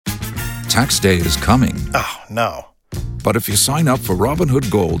Tax day is coming. Oh, no. But if you sign up for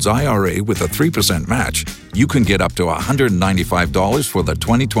Robinhood Gold's IRA with a 3% match, you can get up to $195 for the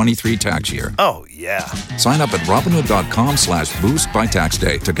 2023 tax year. Oh, yeah. Sign up at Robinhood.com/boost by tax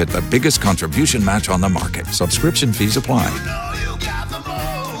day to get the biggest contribution match on the market. Subscription fees apply.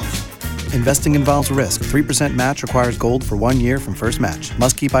 Investing involves risk. 3% match requires gold for 1 year from first match.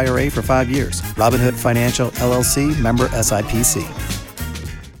 Must keep IRA for 5 years. Robinhood Financial, LLC, member SIPC.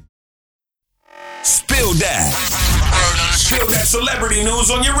 Spill that. Spill that celebrity news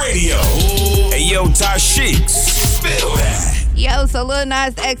on your radio. Hey, yo, Tashik, spill that. Yo, so Lil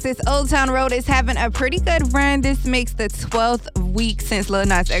Nas X's Old Town Road is having a pretty good run. This makes the 12th week since Lil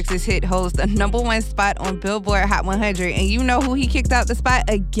Nas X's hit holds the #1 spot on Billboard Hot 100. And you know who he kicked out the spot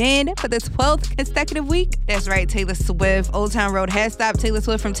again for the 12th consecutive week? That's right, Taylor Swift. Old Town Road has stopped Taylor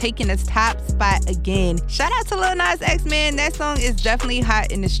Swift from taking its top spot again. Shout out to Lil Nas X, man. That song is definitely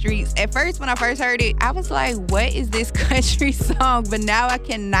hot in the streets. At first, when I first heard it, I was like, what is this country song? But now I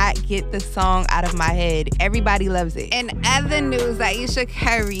cannot get the song out of my head. Everybody loves it. In other news, Ayesha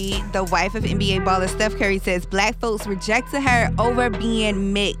Curry, the wife of NBA baller Steph Curry, says black folks rejected her over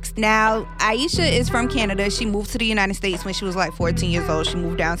being mixed. Now, Ayesha is from Canada. She moved to the United States when she was like 14 years old. She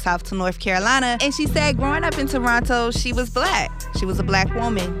moved down south to North Carolina. And she said growing up in Toronto, she was black. She was a black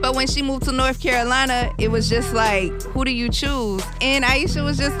woman. But when she moved to North Carolina, it was just like, who do you choose? And Ayesha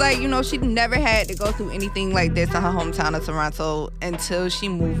was just like, you know, she never had to go through anything like this in her hometown of Toronto until she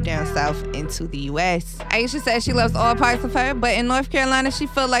moved down south into the U.S. Ayesha says she loves all parts of her, but in North Carolina, she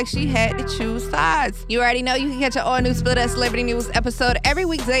felt like she had to choose sides. You already know you can catch an all-new Spill That Celebrity News episode every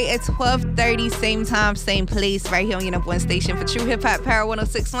weekday at 12:30, same time, same place, right here on your #1 station for True Hip Hop Power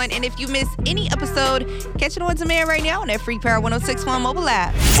 106.1. And if you miss any episode, catch it on demand right now on that free Power 106.1 mobile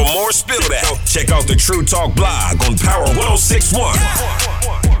app. For more Spill That, check out the True Talk blog on Power 106.1.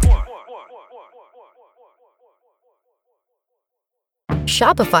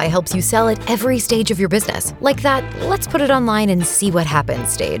 Shopify helps you sell at every stage of your business. Like that, let's put it online and see what happens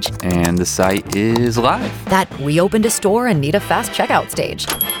stage. And the site is live. That we opened a store and need a fast checkout stage.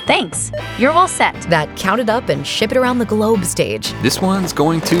 Thanks. You're all set. That count it up and ship it around the globe stage. This one's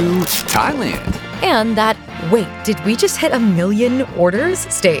going to Thailand. And that, wait, did we just hit 1 million orders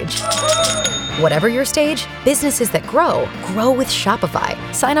stage? Whatever your stage, businesses that grow with Shopify.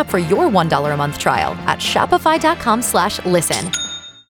 Sign up for your $1 a month trial at shopify.com/listen.